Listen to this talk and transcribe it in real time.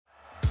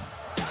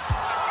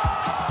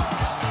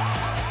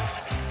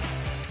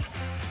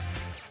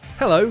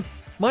Hello,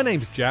 my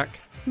name's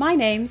Jack. My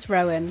name's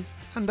Rowan.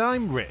 And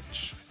I'm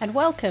Rich. And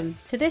welcome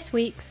to this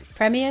week's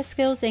Premier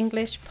Skills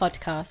English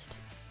podcast.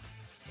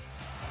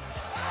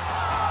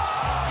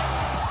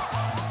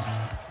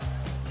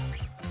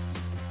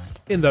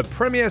 In the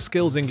Premier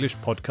Skills English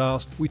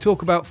podcast, we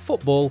talk about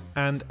football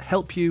and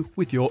help you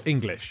with your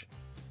English.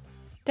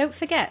 Don't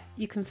forget,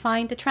 you can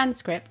find the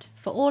transcript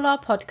for all our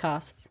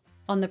podcasts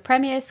on the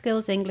Premier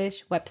Skills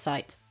English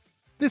website.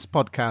 This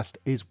podcast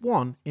is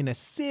one in a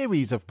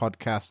series of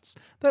podcasts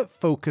that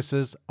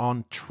focuses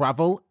on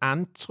travel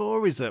and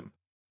tourism.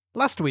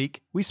 Last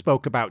week, we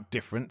spoke about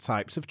different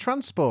types of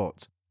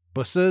transport: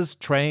 buses,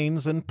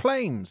 trains, and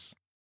planes.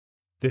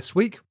 This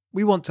week,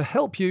 we want to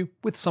help you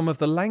with some of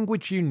the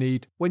language you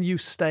need when you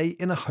stay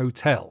in a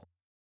hotel.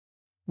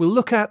 We'll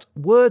look at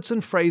words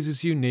and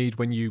phrases you need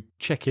when you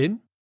check in,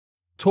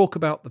 talk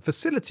about the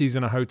facilities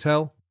in a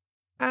hotel,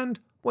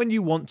 and when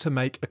you want to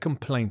make a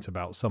complaint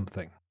about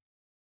something.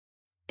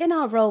 In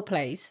our role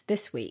plays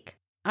this week,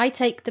 I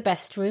take the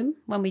best room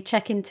when we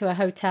check into a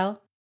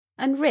hotel,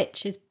 and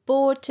Rich is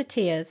bored to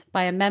tears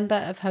by a member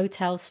of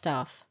hotel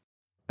staff.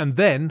 And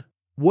then,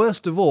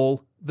 worst of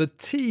all, the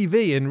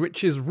TV in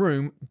Rich's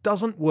room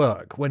doesn't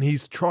work when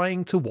he's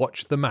trying to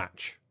watch the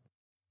match.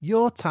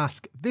 Your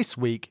task this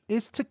week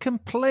is to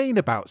complain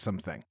about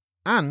something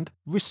and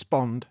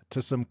respond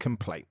to some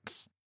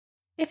complaints.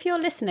 If you're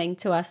listening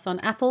to us on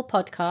Apple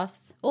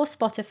Podcasts or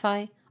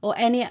Spotify or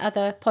any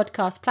other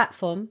podcast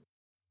platform,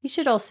 you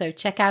should also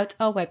check out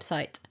our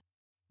website.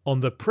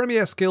 On the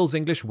Premier Skills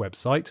English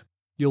website,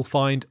 you'll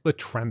find the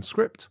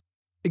transcript,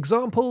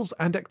 examples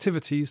and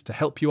activities to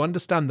help you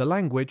understand the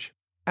language,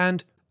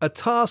 and a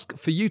task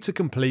for you to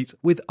complete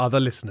with other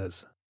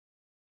listeners.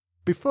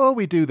 Before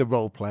we do the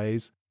role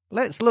plays,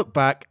 let's look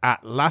back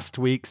at last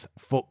week's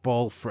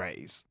football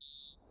phrase.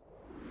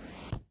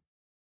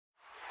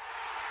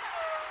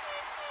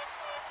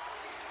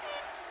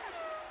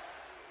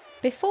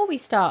 Before we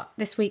start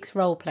this week's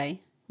role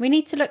play, we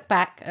need to look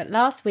back at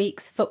last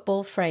week's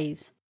football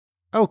phrase.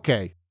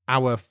 Okay,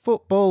 our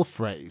football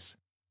phrase.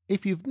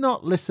 If you've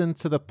not listened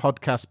to the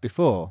podcast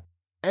before,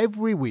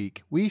 every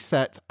week we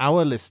set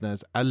our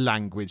listeners a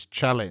language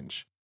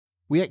challenge.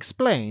 We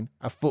explain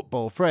a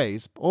football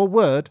phrase or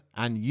word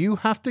and you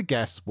have to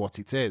guess what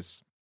it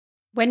is.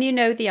 When you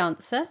know the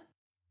answer,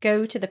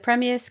 go to the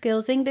Premier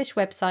Skills English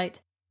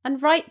website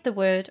and write the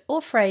word or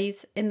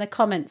phrase in the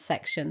comments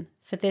section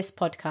for this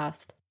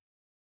podcast.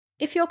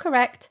 If you're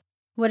correct,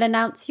 we'll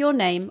announce your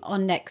name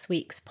on next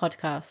week's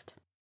podcast.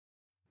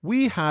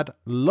 We had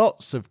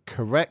lots of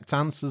correct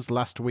answers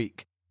last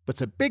week, but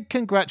a big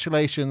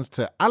congratulations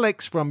to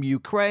Alex from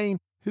Ukraine,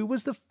 who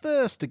was the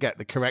first to get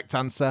the correct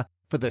answer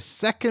for the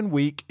second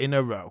week in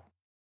a row.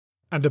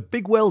 And a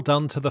big well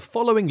done to the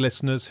following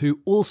listeners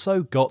who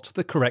also got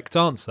the correct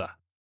answer: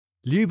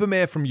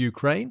 Lyubomir from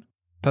Ukraine,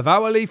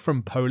 Pavawali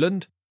from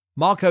Poland,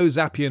 Marco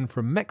Zapian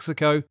from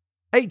Mexico,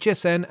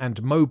 HSN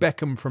and Mo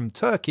Beckham from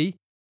Turkey,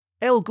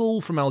 El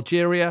Ghul from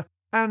Algeria,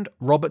 and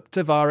Robert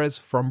Tavares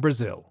from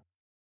Brazil.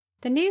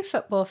 The new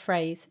football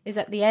phrase is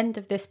at the end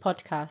of this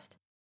podcast,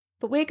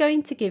 but we're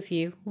going to give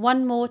you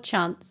one more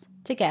chance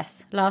to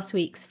guess last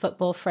week's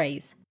football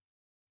phrase.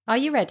 Are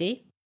you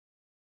ready?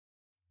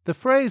 The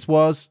phrase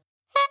was...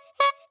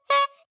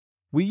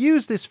 We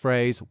use this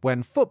phrase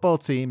when football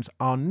teams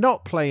are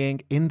not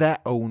playing in their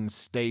own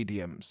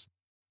stadiums.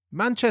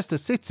 Manchester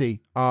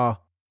City are...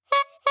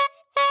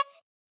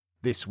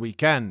 This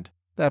weekend.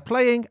 They're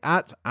playing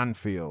at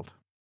Anfield.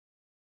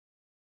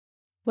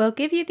 We'll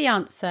give you the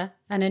answer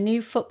and a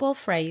new football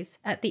phrase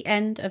at the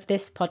end of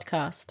this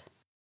podcast.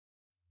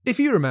 If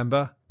you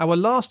remember, our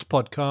last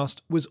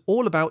podcast was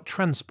all about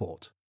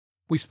transport.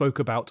 We spoke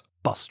about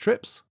bus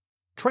trips,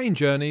 train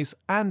journeys,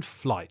 and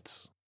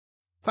flights.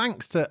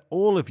 Thanks to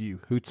all of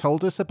you who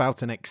told us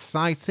about an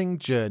exciting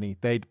journey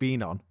they'd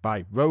been on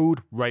by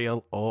road,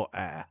 rail, or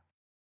air.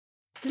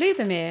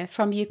 Lyubomir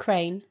from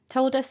Ukraine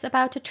told us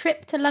about a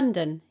trip to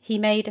London he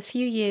made a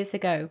few years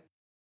ago.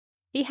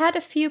 He had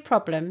a few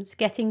problems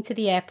getting to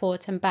the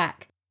airport and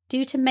back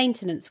due to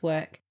maintenance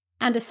work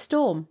and a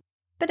storm,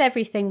 but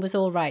everything was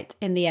all right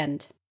in the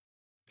end.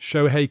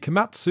 Shohei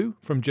Komatsu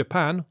from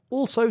Japan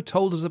also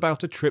told us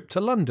about a trip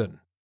to London.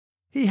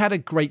 He had a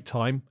great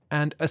time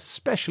and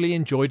especially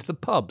enjoyed the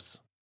pubs.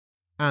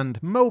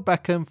 And Mo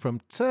Beckham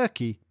from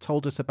Turkey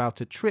told us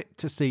about a trip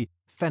to see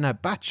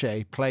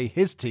Fenerbahce play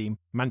his team,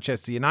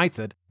 Manchester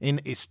United, in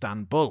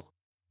Istanbul.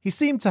 He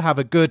seemed to have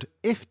a good,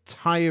 if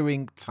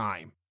tiring,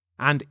 time,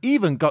 and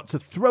even got to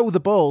throw the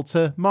ball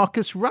to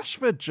Marcus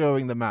Rashford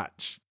during the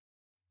match.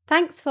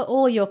 Thanks for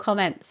all your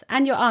comments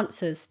and your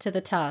answers to the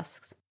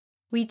tasks.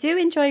 We do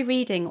enjoy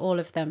reading all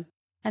of them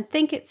and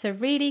think it's a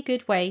really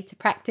good way to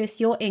practice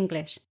your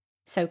English,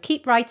 so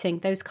keep writing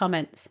those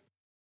comments.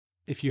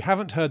 If you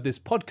haven't heard this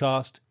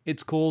podcast,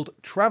 it's called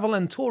Travel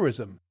and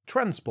Tourism,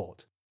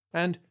 Transport,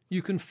 and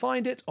you can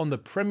find it on the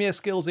Premier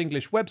Skills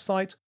English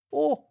website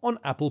or on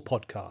Apple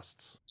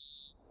Podcasts.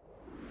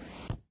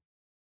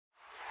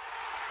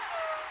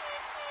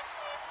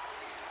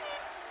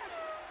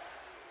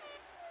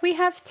 We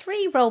have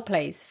 3 role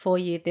plays for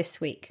you this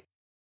week.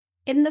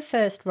 In the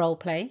first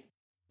roleplay,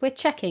 we're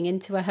checking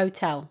into a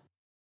hotel.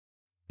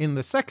 In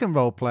the second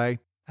roleplay,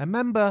 a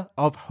member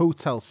of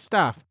hotel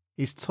staff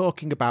is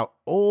talking about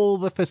all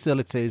the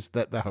facilities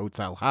that the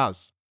hotel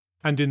has.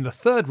 And in the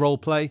third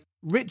roleplay,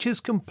 Rich is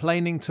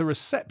complaining to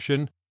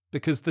reception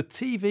because the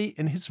TV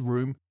in his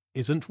room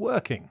isn't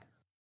working.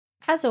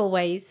 As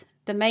always,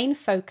 the main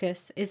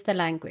focus is the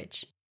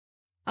language.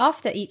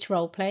 After each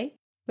roleplay,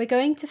 we're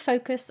going to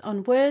focus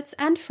on words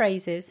and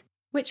phrases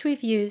which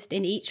we've used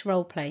in each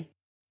roleplay,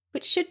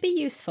 which should be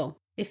useful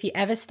if you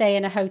ever stay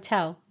in a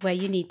hotel where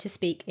you need to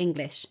speak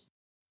English.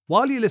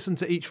 While you listen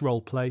to each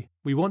roleplay,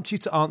 we want you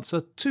to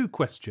answer 2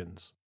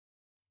 questions.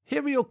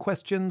 Here are your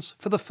questions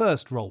for the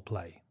first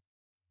roleplay.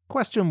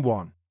 Question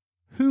 1.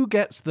 Who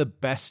gets the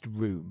best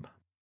room?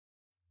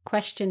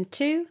 Question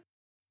 2.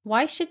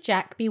 Why should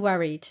Jack be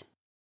worried?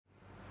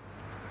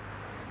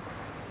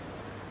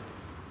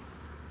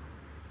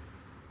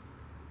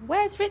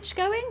 Where's Rich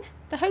going?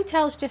 The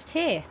hotel's just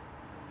here.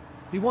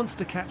 He wants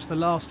to catch the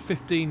last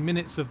 15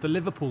 minutes of the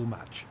Liverpool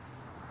match.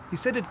 He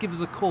said he'd give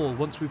us a call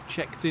once we've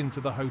checked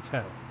into the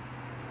hotel.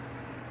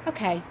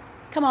 Okay,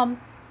 come on.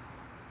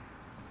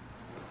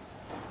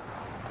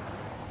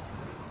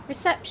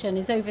 Reception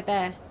is over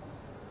there.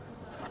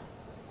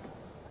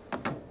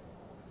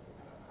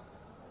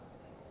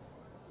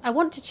 I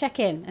want to check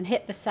in and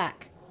hit the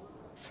sack.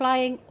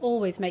 Flying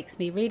always makes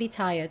me really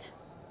tired.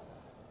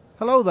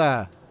 Hello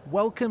there.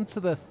 Welcome to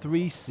the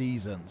 3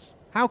 Seasons.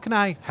 How can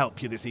I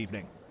help you this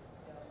evening?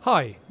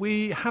 Hi,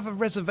 we have a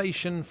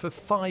reservation for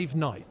 5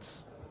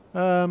 nights.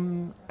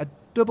 A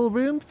double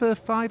room for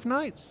 5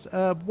 nights?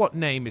 What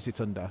name is it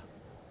under?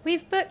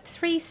 We've booked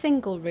 3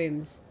 single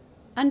rooms,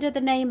 under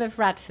the name of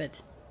Radford.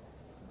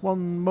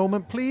 One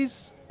moment,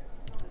 please.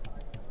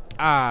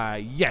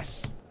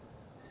 Yes.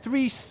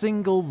 3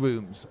 single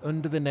rooms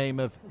under the name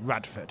of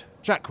Radford.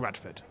 Jack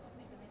Radford.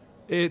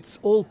 It's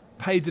all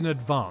paid in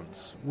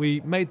advance.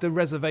 We made the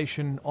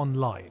reservation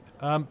online.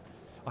 I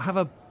have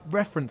a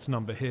reference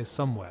number here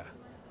somewhere.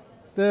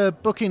 The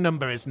booking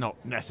number is not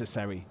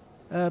necessary.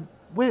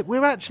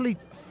 We're actually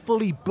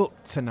fully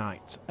booked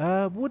tonight.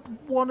 Would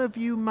one of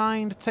you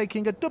mind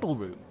taking a double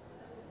room?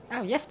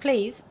 Oh, yes,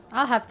 please.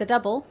 I'll have the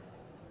double.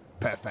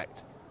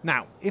 Perfect.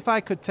 Now, if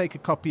I could take a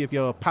copy of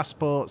your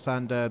passports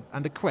and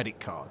a credit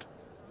card.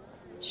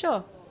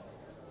 Sure.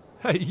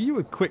 Hey, you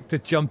were quick to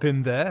jump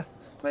in there.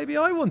 Maybe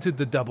I wanted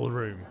the double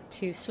room.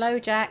 Too slow,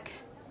 Jack.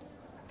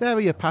 There are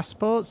your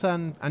passports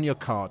and your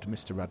card,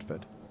 Mr.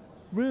 Radford.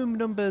 Room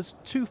numbers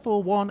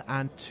 241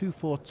 and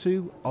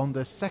 242 on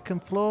the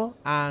 2nd floor,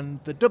 and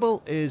the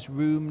double is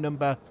room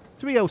number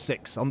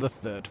 306 on the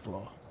 3rd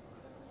floor.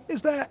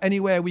 Is there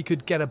anywhere we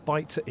could get a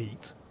bite to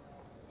eat?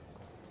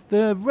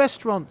 The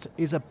restaurant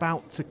is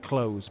about to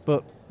close,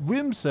 but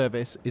room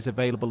service is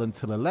available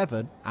until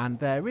 11, and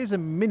there is a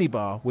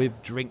minibar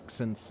with drinks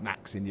and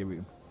snacks in your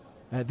room.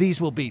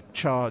 These will be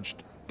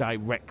charged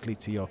directly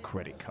to your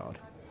credit card.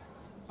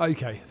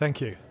 Okay, thank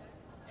you.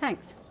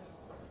 Thanks.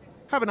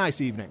 Have a nice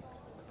evening.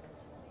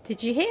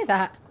 Did you hear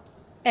that?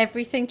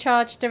 Everything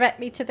charged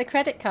directly to the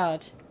credit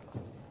card.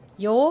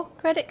 Your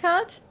credit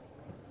card?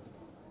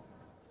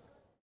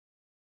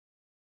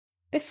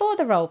 Before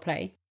the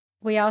roleplay,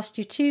 we asked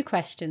you 2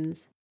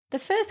 questions. The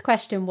first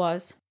question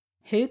was,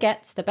 who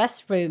gets the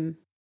best room?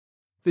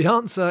 The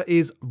answer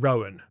is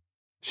Rowan.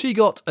 She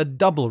got a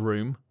double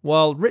room,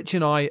 while Rich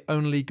and I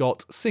only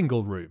got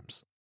single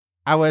rooms.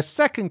 Our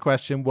second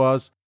question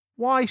was,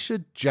 why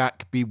should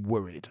Jack be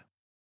worried?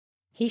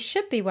 He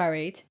should be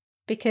worried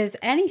because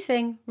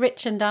anything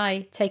Rich and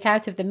I take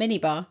out of the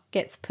minibar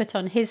gets put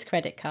on his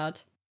credit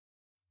card.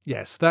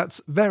 Yes,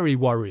 that's very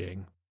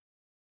worrying.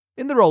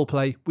 In the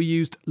roleplay, we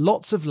used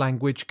lots of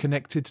language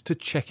connected to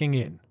checking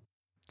in.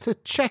 To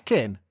check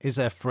in is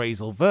a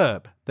phrasal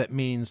verb that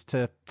means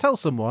to tell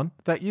someone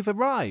that you've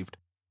arrived.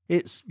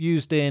 It's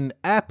used in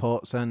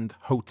airports and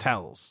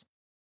hotels.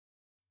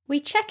 We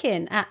check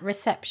in at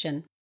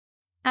reception.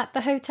 At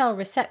the hotel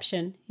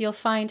reception, you'll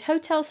find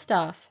hotel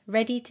staff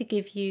ready to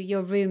give you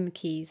your room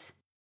keys.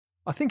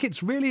 I think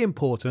it's really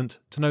important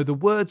to know the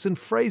words and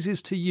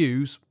phrases to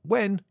use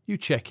when you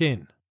check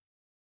in.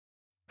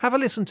 Have a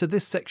listen to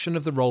this section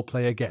of the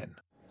roleplay again.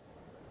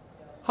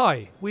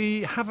 Hi,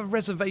 we have a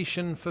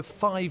reservation for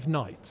 5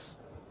 nights.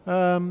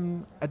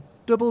 A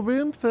double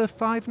room for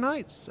 5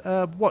 nights?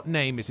 What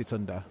name is it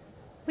under?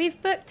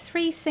 We've booked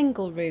 3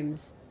 single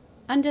rooms,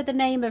 under the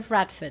name of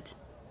Radford.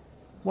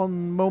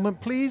 One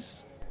moment,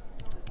 please.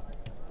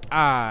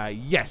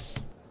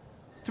 Yes.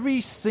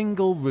 3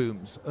 single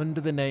rooms under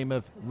the name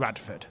of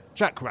Radford.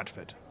 Jack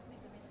Radford.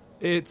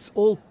 It's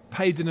all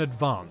paid in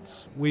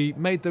advance. We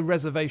made the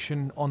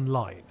reservation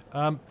online.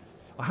 I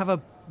have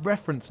a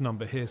reference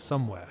number here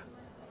somewhere.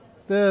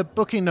 The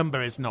booking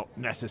number is not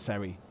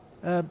necessary.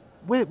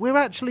 We're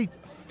actually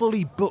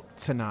fully booked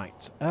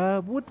tonight.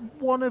 Would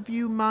one of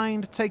you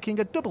mind taking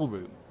a double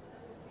room?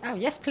 Oh,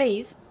 yes,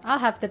 please. I'll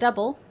have the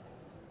double.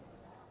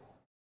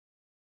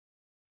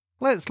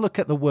 Let's look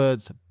at the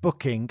words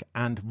booking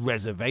and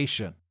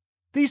reservation.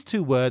 These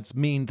 2 words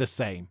mean the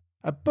same.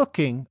 A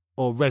booking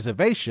or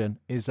reservation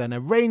is an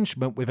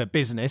arrangement with a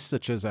business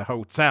such as a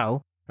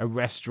hotel, a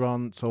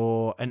restaurant,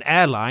 or an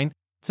airline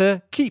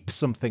to keep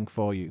something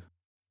for you.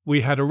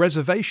 We had a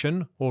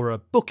reservation or a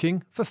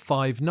booking for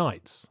 5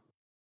 nights.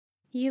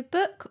 You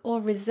book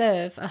or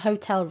reserve a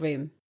hotel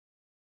room.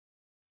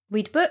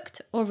 We'd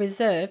booked or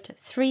reserved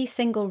 3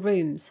 single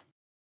rooms.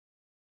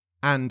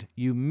 And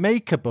you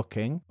make a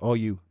booking or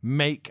you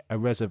make a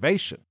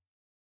reservation.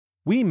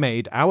 We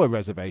made our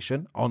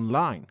reservation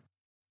online.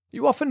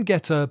 You often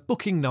get a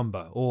booking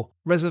number or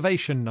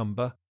reservation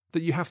number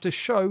that you have to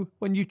show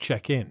when you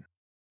check in.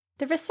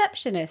 The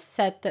receptionist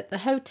said that the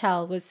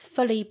hotel was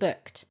fully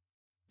booked.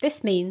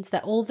 This means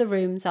that all the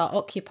rooms are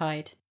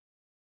occupied.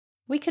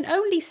 We can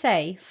only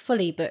say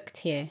fully booked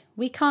here.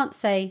 We can't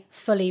say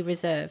fully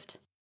reserved.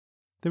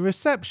 The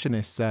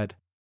receptionist said,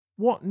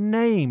 "What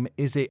name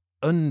is it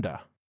under?"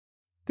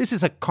 This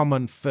is a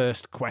common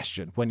first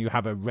question when you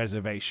have a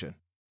reservation.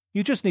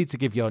 You just need to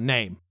give your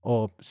name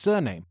or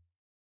surname.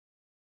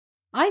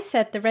 I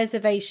said the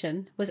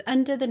reservation was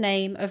under the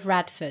name of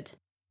Radford,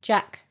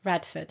 Jack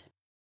Radford.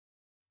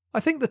 I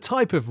think the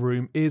type of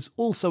room is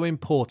also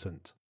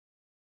important.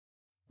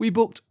 We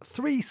booked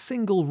 3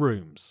 single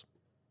rooms.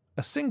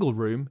 A single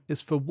room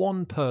is for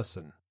 1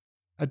 person.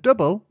 A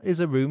double is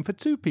a room for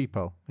 2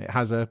 people. It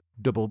has a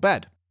double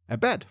bed, a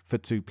bed for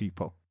 2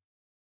 people.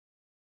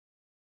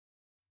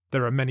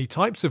 There are many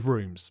types of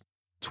rooms: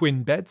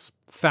 twin beds,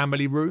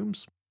 family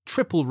rooms,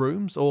 triple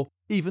rooms, or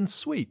even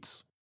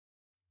suites.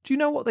 Do you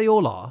know what they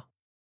all are?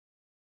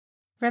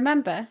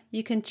 Remember,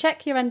 you can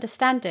check your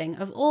understanding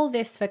of all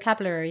this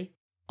vocabulary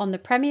on the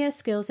Premier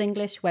Skills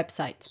English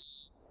website.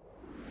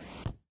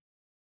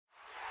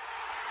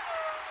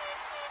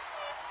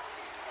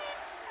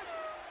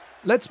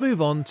 Let's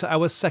move on to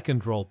our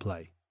second role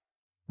play.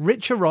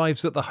 Rich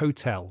arrives at the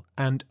hotel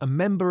and a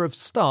member of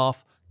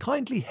staff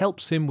kindly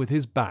helps him with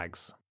his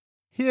bags.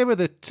 Here are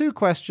the 2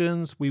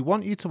 questions we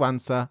want you to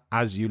answer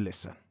as you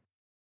listen.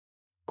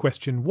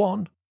 Question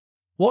 1.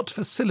 What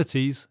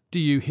facilities do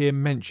you hear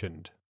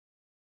mentioned?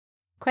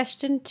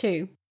 Question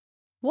 2.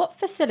 What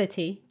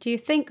facility do you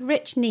think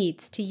Rich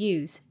needs to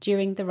use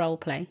during the role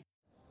play?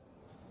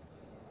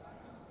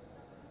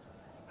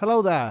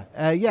 Hello there.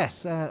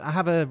 Yes, I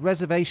have a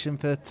reservation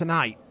for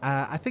tonight.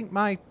 I think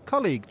my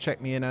colleague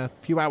checked me in a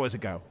few hours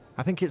ago.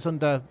 I think it's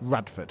under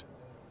Radford.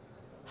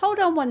 Hold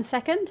on 1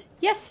 second.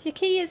 Yes, your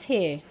key is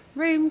here.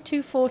 Room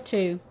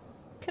 242.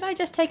 Could I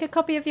just take a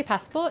copy of your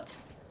passport?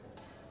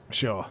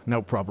 Sure,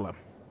 no problem.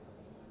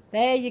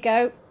 There you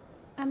go.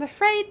 I'm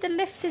afraid the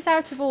lift is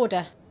out of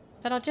order,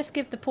 but I'll just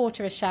give the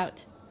porter a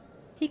shout.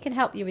 He can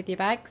help you with your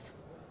bags.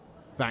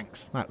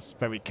 Thanks, that's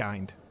very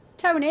kind.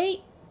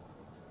 Tony,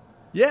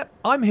 Yep,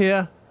 I'm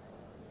here.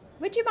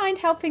 would you mind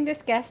helping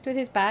this guest with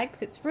his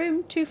bags? It's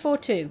room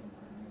 242.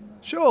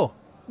 Sure,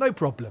 no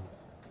problem.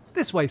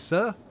 This way,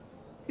 sir.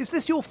 Is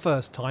this your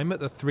first time at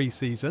the 3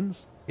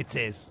 Seasons? It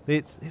is.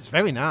 It's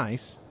very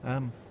nice.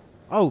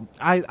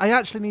 I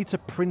actually need to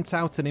print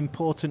out an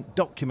important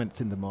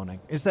document in the morning.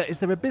 Is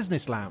there a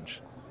business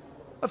lounge?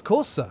 Of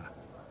course, sir.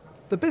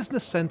 The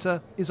business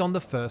centre is on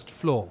the 1st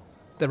floor.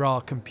 There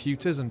are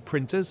computers and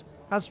printers,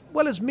 as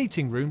well as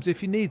meeting rooms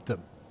if you need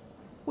them.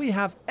 We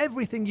have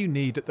everything you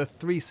need at the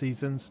 3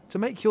 Seasons to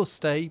make your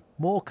stay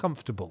more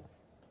comfortable.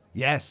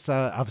 Yes,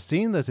 I've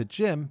seen there's a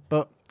gym,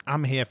 but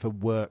I'm here for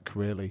work,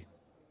 really.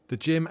 The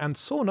gym and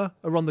sauna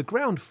are on the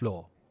ground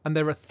floor, and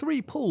there are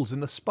 3 pools in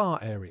the spa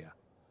area.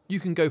 You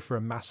can go for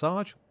a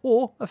massage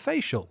or a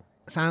facial.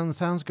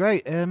 Sounds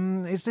great.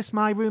 Is this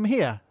my room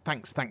here?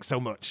 Thanks so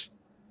much.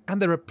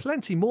 And there are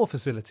plenty more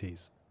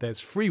facilities. There's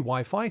free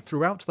Wi-Fi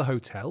throughout the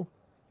hotel.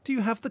 Do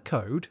you have the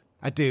code?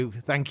 I do,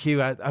 thank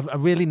you. I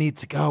really need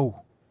to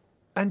go.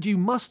 And you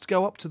must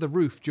go up to the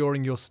roof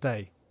during your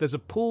stay. There's a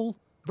pool,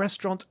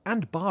 restaurant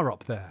and bar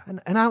up there.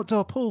 An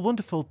outdoor pool,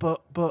 wonderful,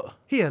 but...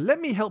 Here,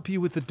 let me help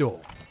you with the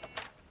door.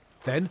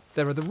 Then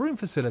there are the room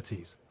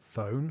facilities.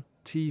 Phone,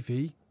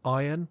 TV,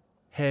 iron,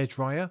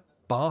 hairdryer,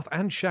 bath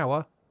and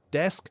shower,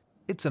 desk.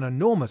 It's an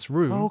enormous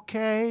room.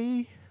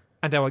 Okay.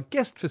 And our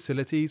guest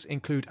facilities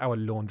include our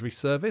laundry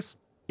service,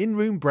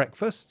 in-room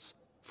breakfasts,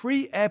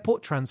 free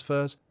airport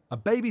transfers, a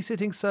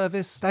babysitting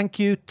service. Thank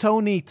you,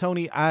 Tony.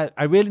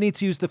 I really need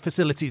to use the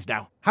facilities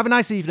now. Have a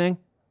nice evening.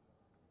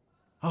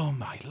 Oh,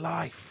 my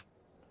life.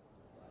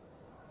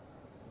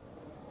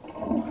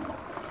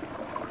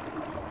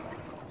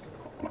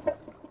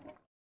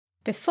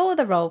 Before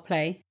the role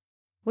play,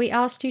 we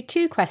asked you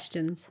 2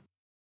 questions.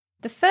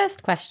 The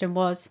first question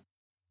was,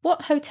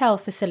 what hotel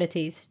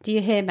facilities do you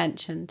hear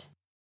mentioned?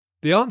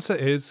 The answer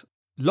is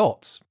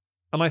lots.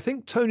 And I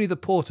think Tony the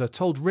porter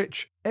told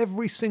Rich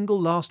every single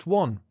last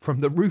one, from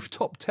the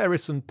rooftop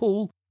terrace and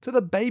pool to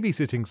the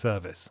babysitting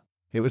service.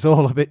 It was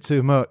all a bit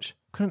too much.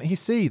 Couldn't he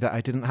see that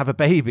I didn't have a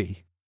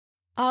baby?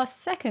 Our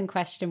second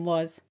question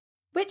was,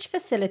 which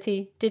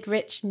facility did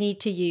Rich need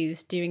to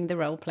use during the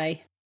role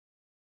play?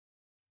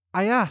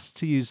 I asked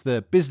to use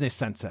the business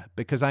centre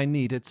because I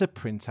needed to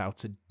print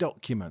out a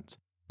document,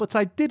 but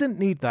I didn't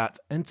need that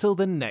until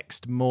the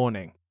next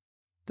morning.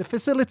 The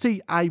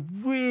facility I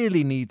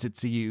really needed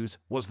to use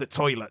was the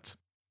toilet.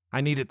 I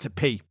needed to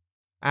pee.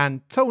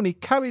 And Tony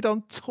carried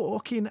on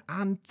talking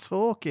and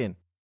talking.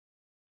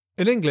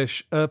 In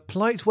English, a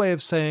polite way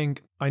of saying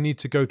I need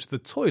to go to the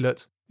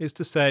toilet is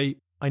to say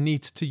I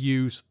need to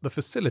use the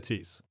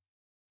facilities.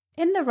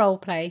 In the role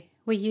play,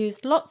 we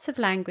used lots of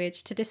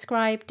language to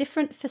describe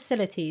different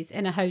facilities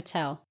in a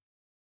hotel.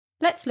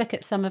 Let's look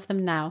at some of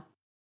them now.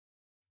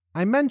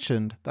 I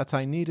mentioned that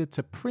I needed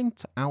to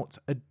print out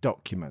a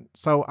document,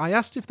 so I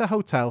asked if the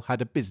hotel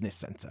had a business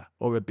centre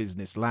or a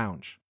business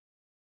lounge.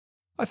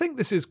 I think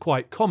this is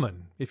quite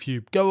common if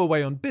you go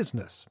away on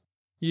business.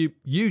 You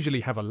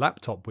usually have a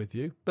laptop with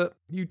you, but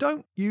you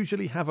don't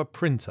usually have a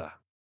printer.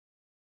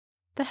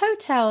 The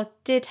hotel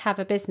did have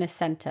a business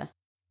centre,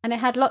 and it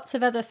had lots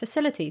of other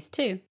facilities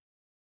too.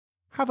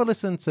 Have a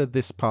listen to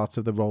this part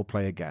of the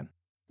roleplay again.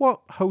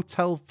 What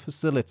hotel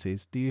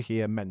facilities do you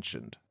hear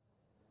mentioned?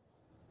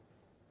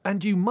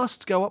 And you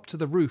must go up to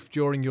the roof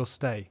during your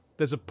stay.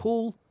 There's a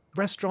pool,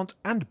 restaurant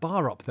and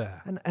bar up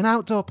there. An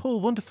outdoor pool,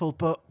 wonderful,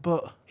 but...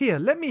 Here,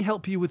 let me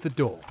help you with the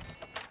door.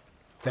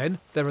 Then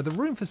there are the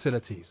room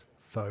facilities.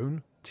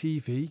 Phone,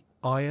 TV,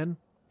 iron,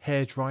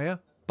 hairdryer,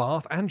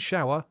 bath and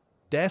shower,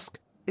 desk.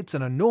 It's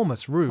an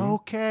enormous room.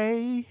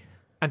 Okay.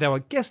 And our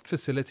guest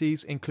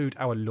facilities include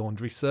our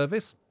laundry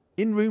service,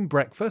 in-room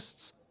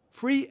breakfasts,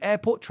 free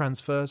airport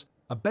transfers,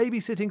 a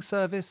babysitting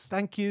service.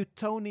 Thank you,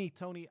 Tony.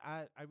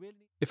 I really...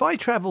 If I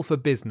travel for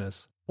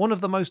business, one of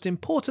the most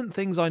important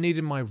things I need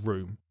in my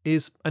room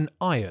is an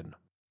iron.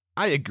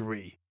 I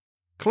agree.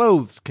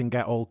 Clothes can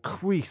get all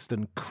creased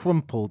and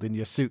crumpled in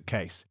your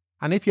suitcase.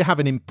 And if you have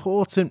an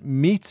important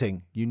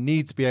meeting, you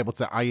need to be able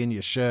to iron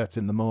your shirt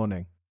in the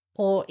morning.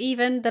 Or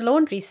even the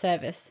laundry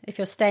service if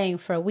you're staying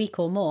for a week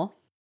or more.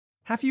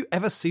 Have you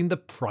ever seen the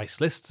price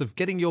lists of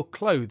getting your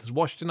clothes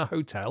washed in a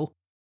hotel?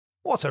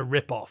 What a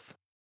rip-off.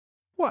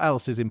 What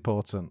else is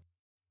important?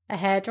 A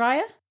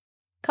hairdryer?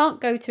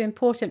 Can't go to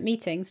important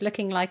meetings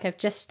looking like I've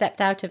just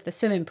stepped out of the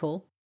swimming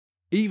pool.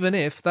 Even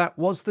if that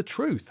was the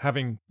truth,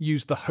 having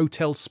used the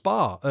hotel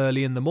spa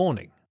early in the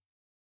morning.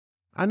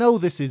 I know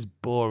this is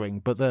boring,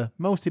 but the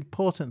most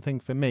important thing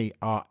for me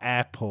are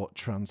airport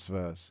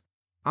transfers.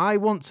 I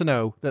want to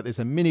know that there's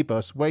a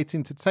minibus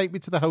waiting to take me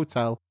to the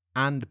hotel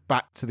and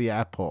back to the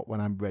airport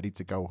when I'm ready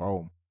to go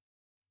home.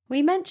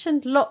 We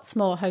mentioned lots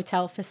more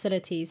hotel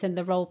facilities in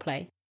the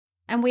roleplay,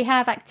 and we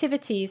have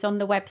activities on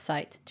the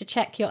website to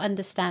check your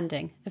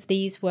understanding of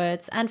these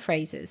words and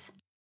phrases.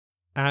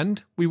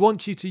 And we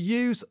want you to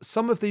use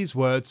some of these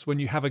words when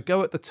you have a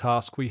go at the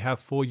task we have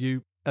for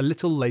you a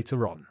little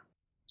later on.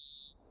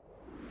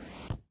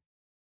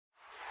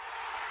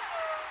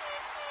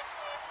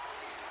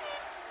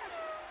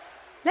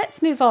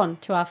 Let's move on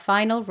to our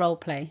final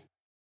roleplay.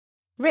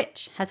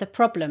 Rich has a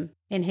problem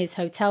in his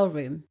hotel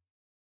room.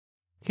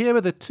 Here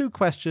are the 2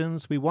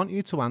 questions we want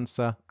you to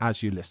answer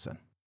as you listen.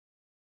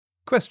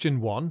 Question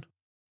 1.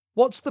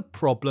 What's the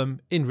problem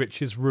in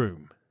Rich's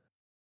room?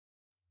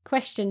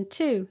 Question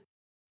 2.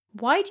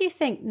 Why do you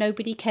think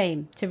nobody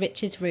came to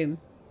Rich's room?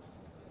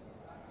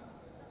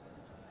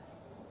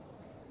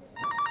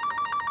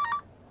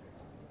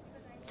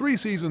 Three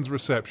Seasons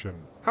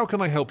reception. How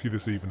can I help you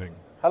this evening?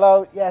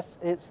 Hello, yes,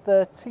 it's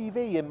the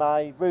TV in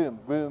my room,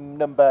 room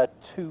number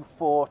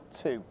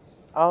 242.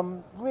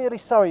 I'm really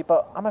sorry,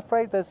 but I'm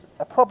afraid there's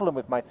a problem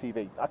with my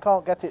TV. I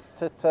can't get it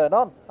to turn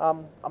on.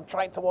 I'm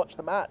trying to watch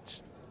the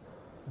match.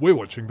 We're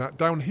watching that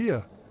down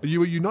here. Are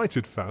you a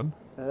United fan?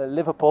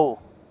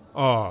 Liverpool.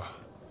 Ah.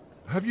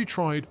 Have you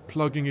tried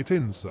plugging it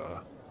in,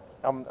 sir?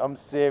 I'm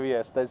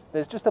serious.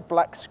 There's just a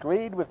black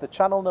screen with the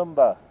channel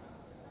number.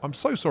 I'm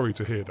so sorry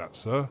to hear that,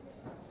 sir.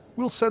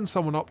 We'll send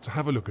someone up to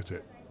have a look at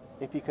it.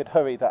 If you could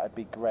hurry, that'd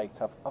be great.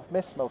 I've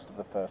missed most of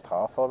the first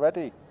half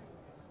already.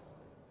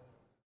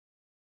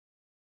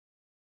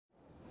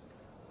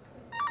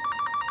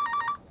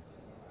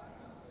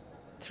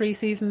 Three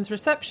Seasons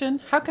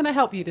reception. How can I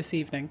help you this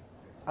evening?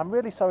 I'm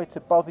really sorry to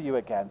bother you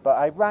again, but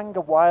I rang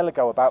a while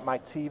ago about my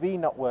TV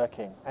not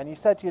working, and you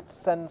said you'd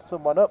send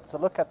someone up to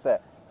look at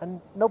it, and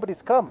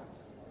nobody's come.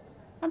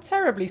 I'm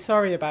terribly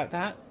sorry about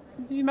that.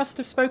 You must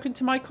have spoken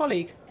to my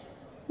colleague.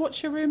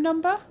 What's your room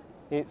number?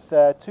 It's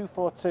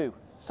 242.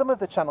 Some of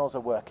the channels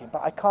are working,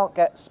 but I can't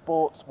get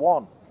Sports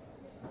 1.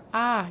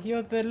 Ah,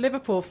 you're the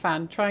Liverpool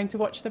fan trying to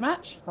watch the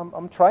match?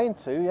 I'm trying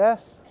to,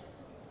 yes.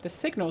 The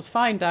signal's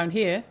fine down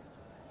here.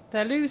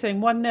 They're losing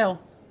 1-0.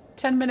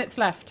 10 minutes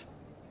left.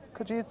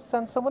 Could you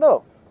send someone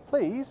up,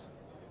 please?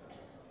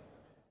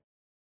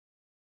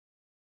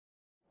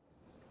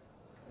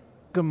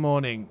 Good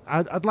morning.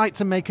 I'd like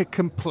to make a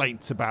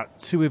complaint about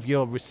 2 of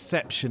your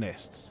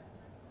receptionists.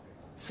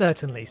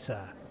 Certainly,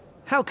 sir.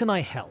 How can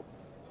I help?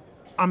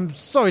 I'm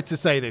sorry to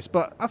say this,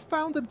 but I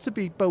found them to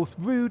be both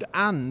rude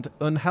and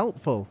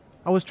unhelpful.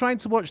 I was trying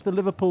to watch the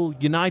Liverpool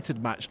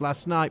United match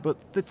last night,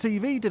 but the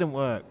TV didn't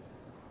work.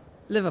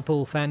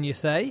 Liverpool fan, you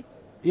say?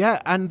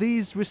 Yeah, and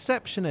these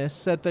receptionists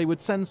said they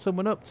would send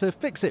someone up to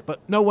fix it, but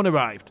no one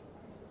arrived.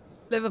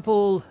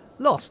 Liverpool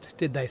lost,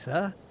 did they,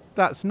 sir?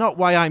 That's not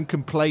why I'm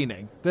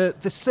complaining. The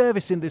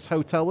service in this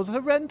hotel was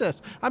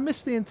horrendous. I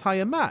missed the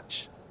entire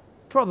match.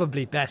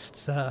 Probably best,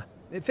 sir.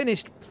 It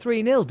finished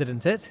 3-0,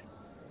 didn't it?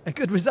 A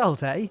good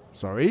result, eh?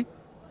 Sorry?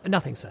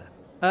 Nothing, sir.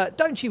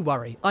 Don't you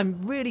worry.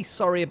 I'm really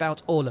sorry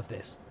about all of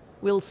this.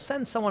 We'll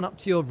send someone up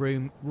to your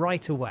room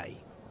right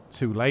away.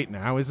 Too late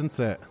now, isn't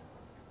it?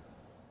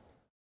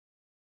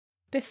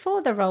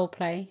 Before the role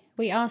play,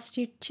 we asked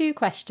you 2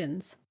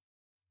 questions.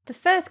 The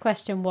first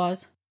question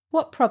was,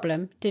 what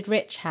problem did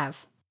Rich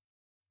have?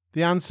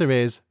 The answer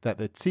is that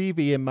the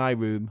TV in my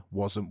room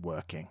wasn't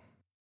working.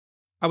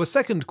 Our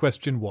second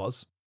question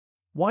was,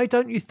 why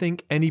don't you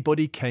think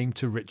anybody came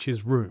to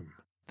Rich's room?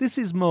 This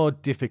is more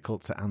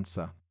difficult to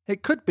answer.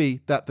 It could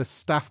be that the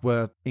staff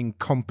were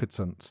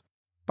incompetent,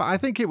 but I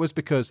think it was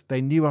because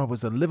they knew I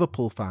was a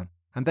Liverpool fan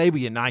and they were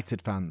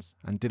United fans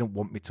and didn't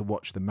want me to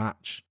watch the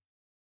match.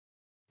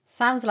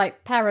 Sounds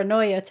like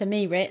paranoia to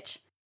me, Rich.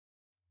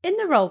 In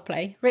the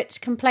roleplay, Rich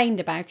complained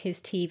about his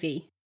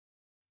TV.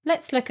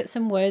 Let's look at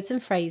some words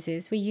and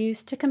phrases we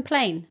use to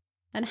complain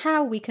and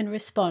how we can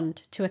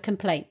respond to a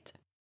complaint.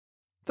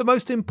 The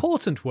most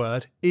important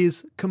word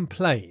is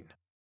complain.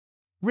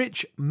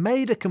 Rich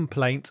made a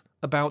complaint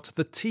about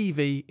the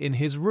TV in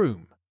his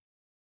room.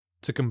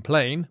 To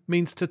complain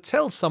means to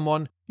tell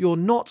someone you're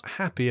not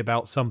happy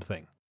about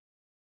something.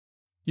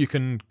 You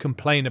can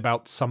complain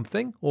about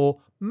something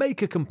or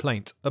make a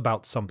complaint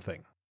about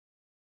something.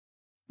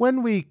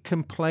 When we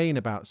complain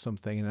about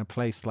something in a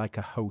place like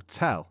a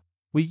hotel,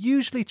 we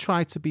usually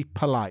try to be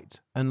polite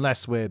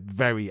unless we're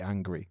very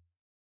angry.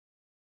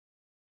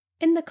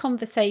 In the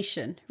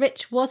conversation,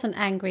 Rich wasn't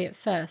angry at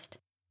first,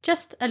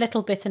 just a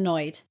little bit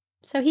annoyed,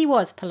 so he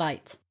was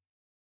polite.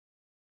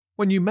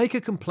 When you make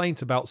a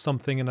complaint about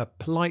something in a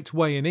polite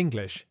way in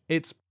English,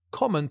 it's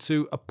common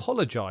to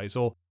apologise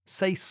or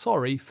say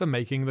sorry for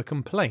making the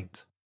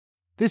complaint.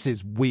 This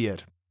is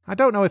weird. I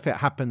don't know if it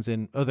happens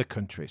in other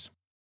countries.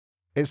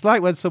 It's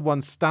like when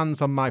someone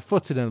stands on my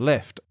foot in a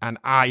lift and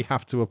I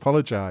have to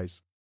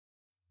apologise.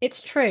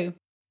 It's true,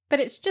 but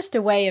it's just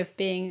a way of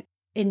being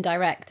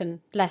indirect and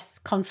less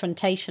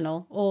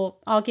confrontational or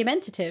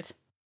argumentative.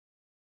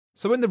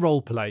 So in the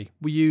role play,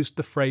 we used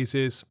the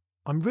phrases,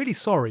 I'm really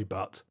sorry,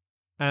 but,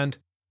 and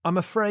I'm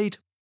afraid,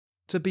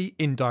 to be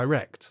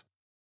indirect.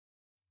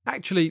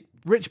 Actually,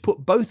 Rich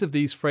put both of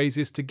these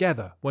phrases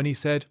together when he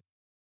said,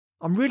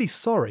 I'm really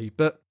sorry,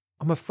 but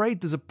I'm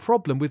afraid there's a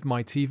problem with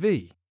my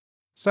TV.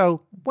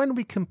 So, when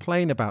we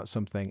complain about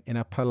something in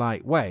a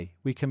polite way,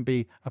 we can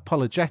be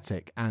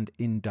apologetic and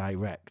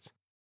indirect.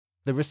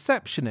 The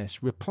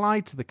receptionist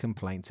replied to the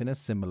complaint in a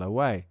similar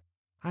way.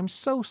 I'm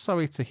so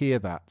sorry to hear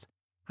that,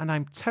 and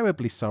I'm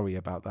terribly sorry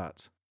about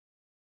that.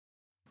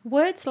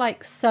 Words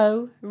like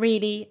so,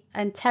 really,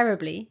 and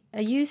terribly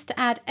are used to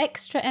add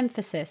extra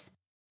emphasis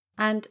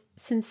and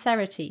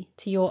sincerity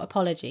to your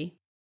apology.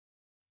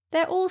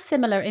 They're all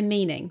similar in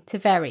meaning to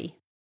very.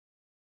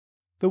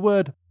 The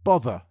word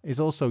bother is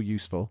also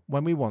useful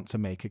when we want to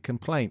make a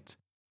complaint.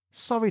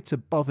 Sorry to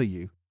bother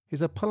you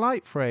is a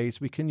polite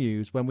phrase we can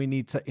use when we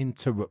need to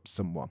interrupt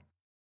someone.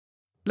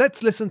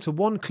 Let's listen to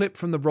one clip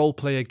from the role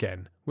play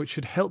again, which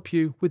should help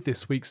you with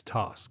this week's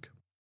task.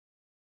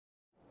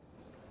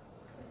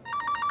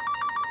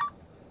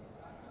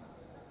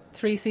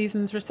 Three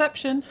Seasons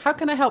Reception. How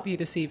can I help you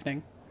this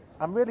evening?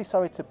 I'm really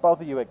sorry to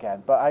bother you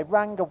again, but I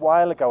rang a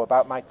while ago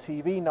about my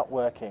TV not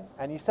working,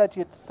 and you said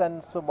you'd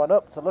send someone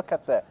up to look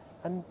at it,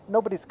 and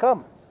nobody's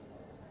come.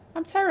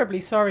 I'm terribly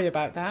sorry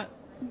about that.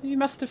 You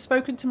must have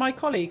spoken to my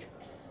colleague.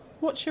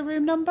 What's your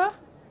room number?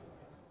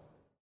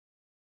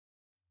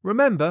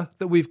 Remember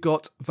that we've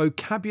got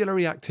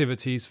vocabulary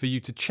activities for you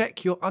to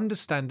check your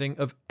understanding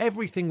of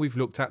everything we've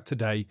looked at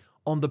today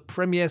on the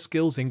Premier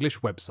Skills English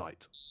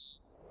website.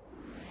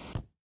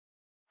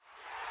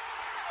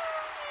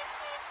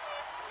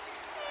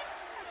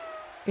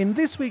 In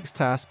this week's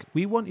task,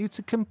 we want you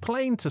to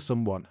complain to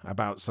someone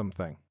about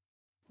something.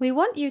 We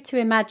want you to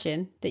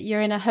imagine that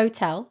you're in a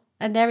hotel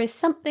and there is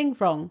something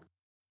wrong.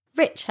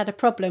 Rich had a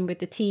problem with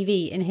the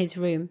TV in his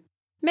room.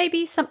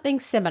 Maybe something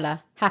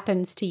similar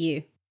happens to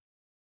you.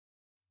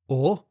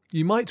 Or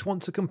you might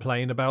want to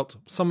complain about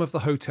some of the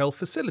hotel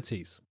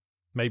facilities.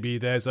 Maybe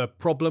there's a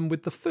problem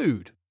with the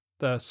food,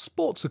 the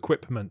sports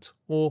equipment,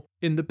 or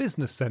in the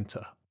business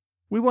centre.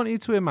 We want you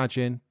to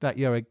imagine that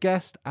you're a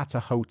guest at a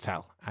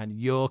hotel and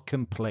you're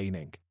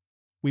complaining.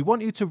 We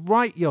want you to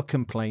write your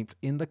complaint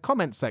in the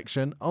comment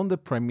section on the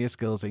Premier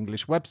Skills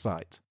English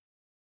website.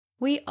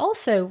 We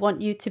also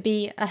want you to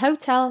be a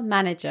hotel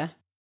manager.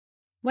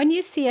 When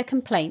you see a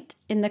complaint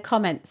in the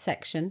comments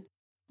section,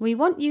 we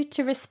want you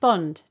to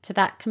respond to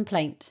that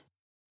complaint.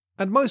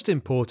 And most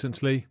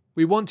importantly,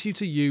 we want you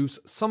to use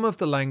some of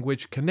the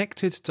language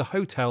connected to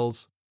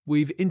hotels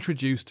we've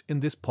introduced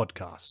in this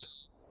podcast.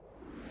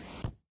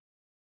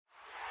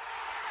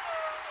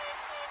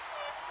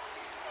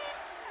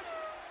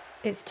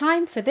 It's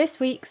time for this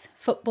week's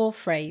football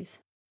phrase.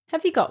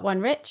 Have you got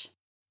one, Rich?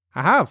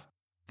 I have.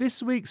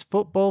 This week's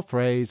football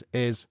phrase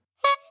is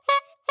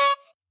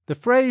The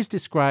phrase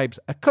describes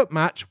a cup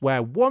match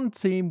where one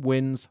team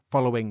wins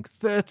following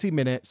 30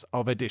 minutes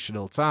of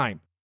additional time.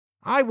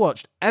 I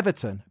watched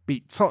Everton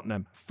beat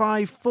Tottenham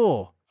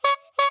 5-4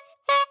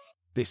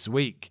 this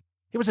week.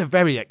 It was a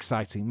very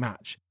exciting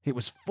match. It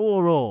was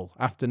 4-4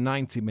 after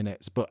 90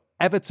 minutes, but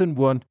Everton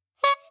won.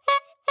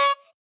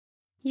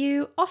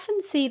 You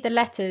often see the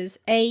letters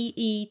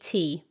AET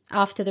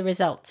after the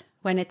result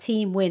when a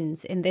team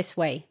wins in this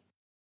way.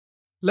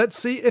 Let's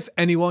see if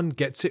anyone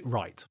gets it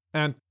right,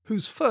 and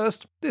who's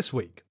first this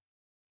week.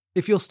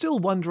 If you're still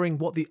wondering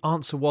what the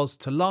answer was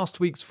to last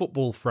week's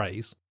football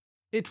phrase,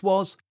 it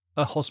was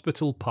a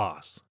hospital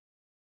pass.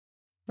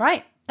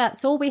 Right,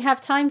 that's all we have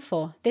time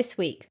for this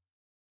week.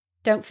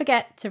 Don't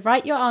forget to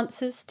write your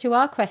answers to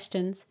our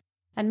questions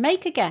and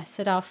make a guess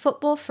at our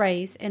football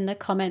phrase in the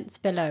comments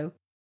below.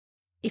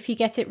 If you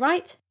get it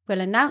right,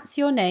 we'll announce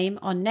your name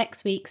on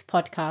next week's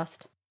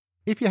podcast.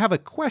 If you have a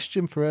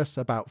question for us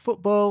about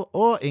football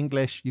or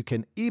English, you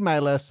can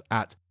email us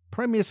at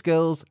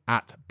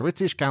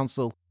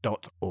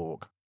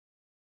premierskills@britishcouncil.org.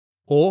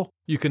 Or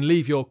you can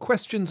leave your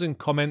questions and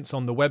comments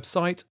on the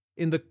website,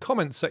 in the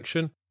comments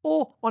section,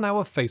 or on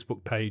our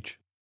Facebook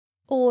page.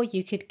 Or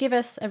you could give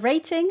us a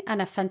rating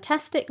and a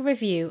fantastic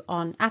review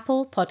on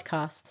Apple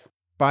Podcasts.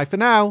 Bye for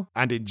now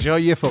and enjoy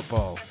your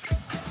football.